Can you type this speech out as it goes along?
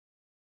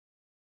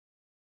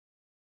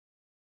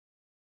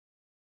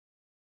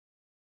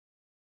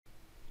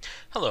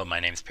Hello, my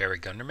name is Perry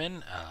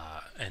Gunderman,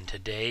 and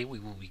today we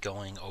will be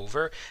going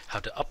over how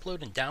to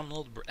upload and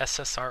download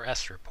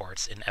SSRS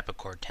reports in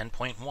Epicor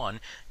 10.1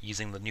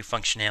 using the new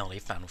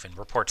functionality found within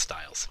report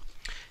styles.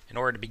 In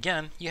order to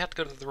begin, you have to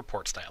go to the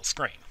report styles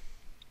screen.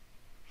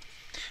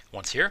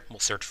 Once here, we'll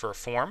search for a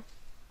form.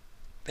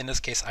 In this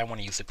case, I want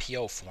to use a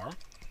PO form.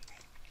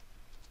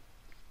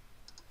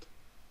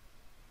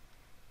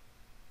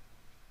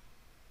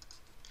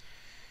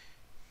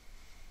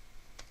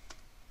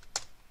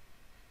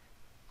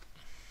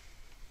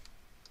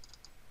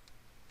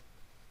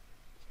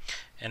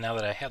 And now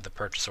that I have the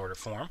purchase order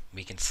form,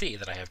 we can see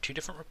that I have two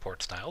different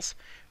report styles,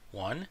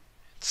 one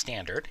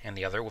standard and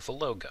the other with a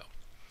logo.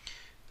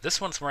 This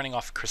one's running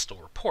off Crystal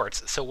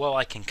Reports, so while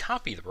I can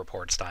copy the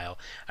report style,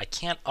 I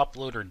can't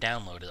upload or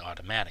download it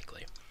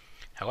automatically.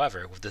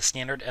 However, with the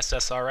standard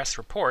SSRS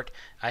report,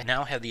 I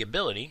now have the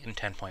ability in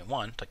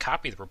 10.1 to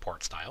copy the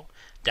report style,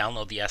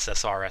 download the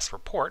SSRS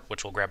report,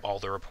 which will grab all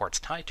the reports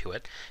tied to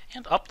it,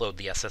 and upload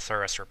the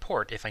SSRS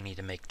report if I need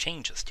to make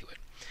changes to it.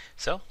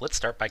 So let's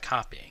start by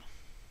copying.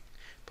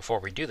 Before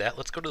we do that,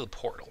 let's go to the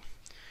portal.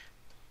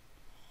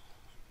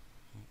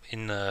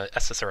 In the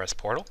SSRS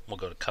portal, we'll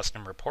go to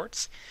Custom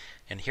Reports,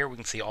 and here we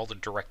can see all the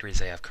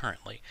directories I have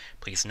currently.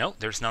 Please note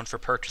there's none for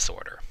purchase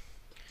order.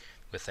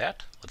 With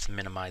that, let's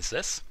minimize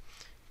this,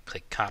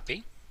 click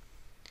Copy,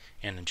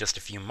 and in just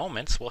a few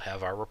moments we'll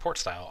have our report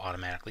style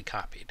automatically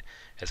copied,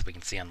 as we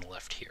can see on the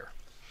left here.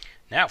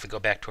 Now if we go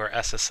back to our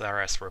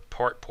SSRS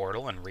report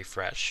portal and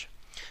refresh,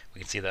 we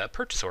can see that a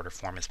purchase order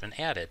form has been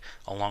added,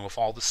 along with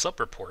all the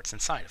sub-reports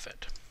inside of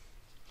it.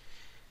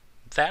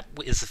 That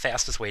is the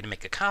fastest way to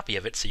make a copy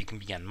of it so you can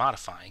begin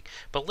modifying.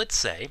 But let's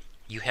say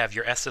you have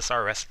your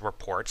SSRS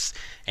reports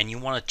and you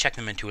want to check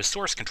them into a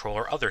source control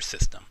or other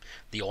system.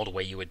 The old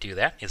way you would do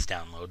that is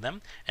download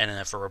them, and then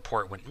if a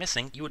report went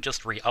missing, you would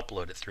just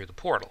re-upload it through the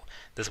portal.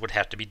 This would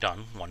have to be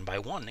done one by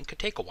one and could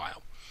take a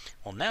while.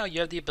 Well, now you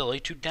have the ability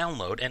to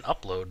download and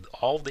upload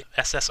all the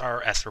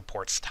SSRS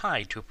reports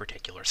tied to a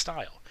particular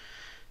style.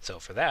 So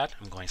for that,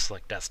 I'm going to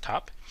select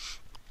Desktop,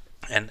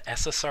 and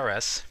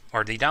SSRS,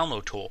 or the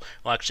download tool,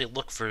 will actually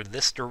look for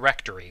this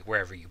directory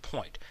wherever you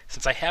point.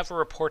 Since I have a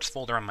reports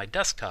folder on my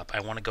desktop,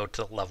 I want to go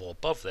to the level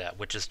above that,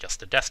 which is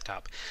just a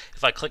desktop.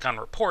 If I click on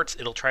reports,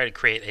 it'll try to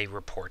create a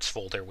reports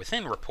folder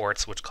within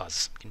reports, which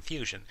causes some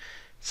confusion.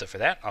 So for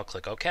that, I'll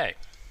click OK.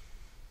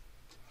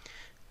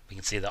 We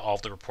can see that all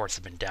the reports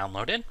have been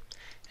downloaded.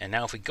 And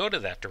now if we go to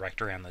that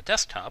directory on the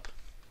desktop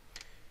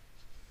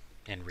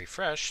and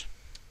refresh,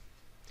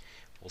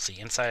 we'll see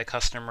inside of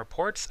Custom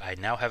Reports, I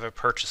now have a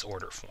purchase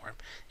order form.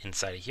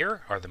 Inside of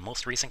here are the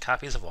most recent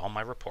copies of all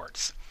my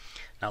reports.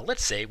 Now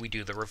let's say we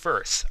do the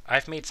reverse.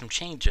 I've made some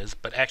changes,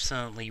 but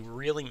accidentally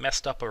really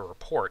messed up a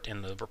report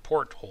in the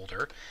report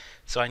holder,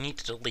 so I need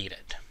to delete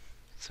it.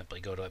 Simply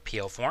go to a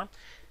PO form.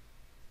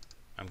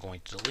 I'm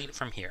going to delete it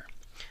from here.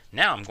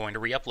 Now I'm going to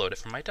re-upload it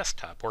from my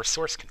desktop or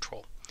source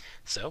control.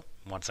 So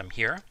once I'm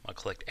here, I'll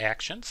click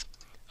Actions,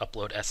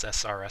 Upload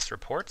SSRS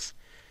Reports,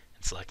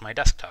 and select my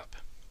desktop.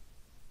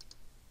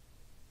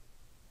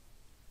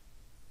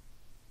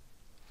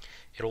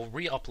 It'll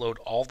re-upload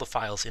all the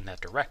files in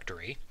that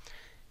directory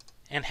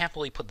and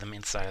happily put them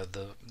inside of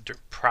the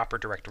proper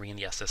directory in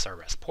the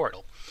SSRS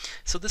portal.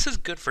 So this is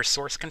good for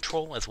source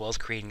control as well as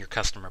creating your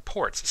custom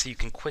reports, so you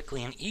can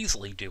quickly and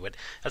easily do it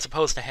as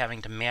opposed to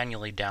having to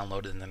manually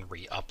download and then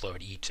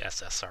re-upload each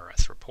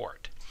SSRS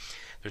report.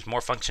 There's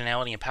more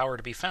functionality and power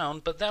to be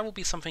found, but that will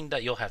be something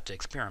that you'll have to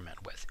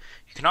experiment with.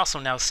 You can also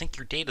now sync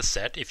your data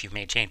set if you've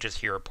made changes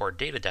to your report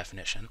data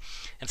definition,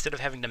 instead of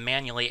having to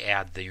manually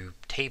add the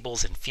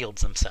tables and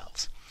fields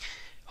themselves.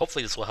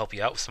 Hopefully this will help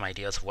you out with some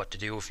ideas of what to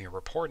do if you're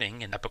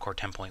reporting in Epicor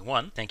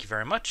 10.1. Thank you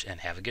very much and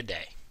have a good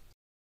day.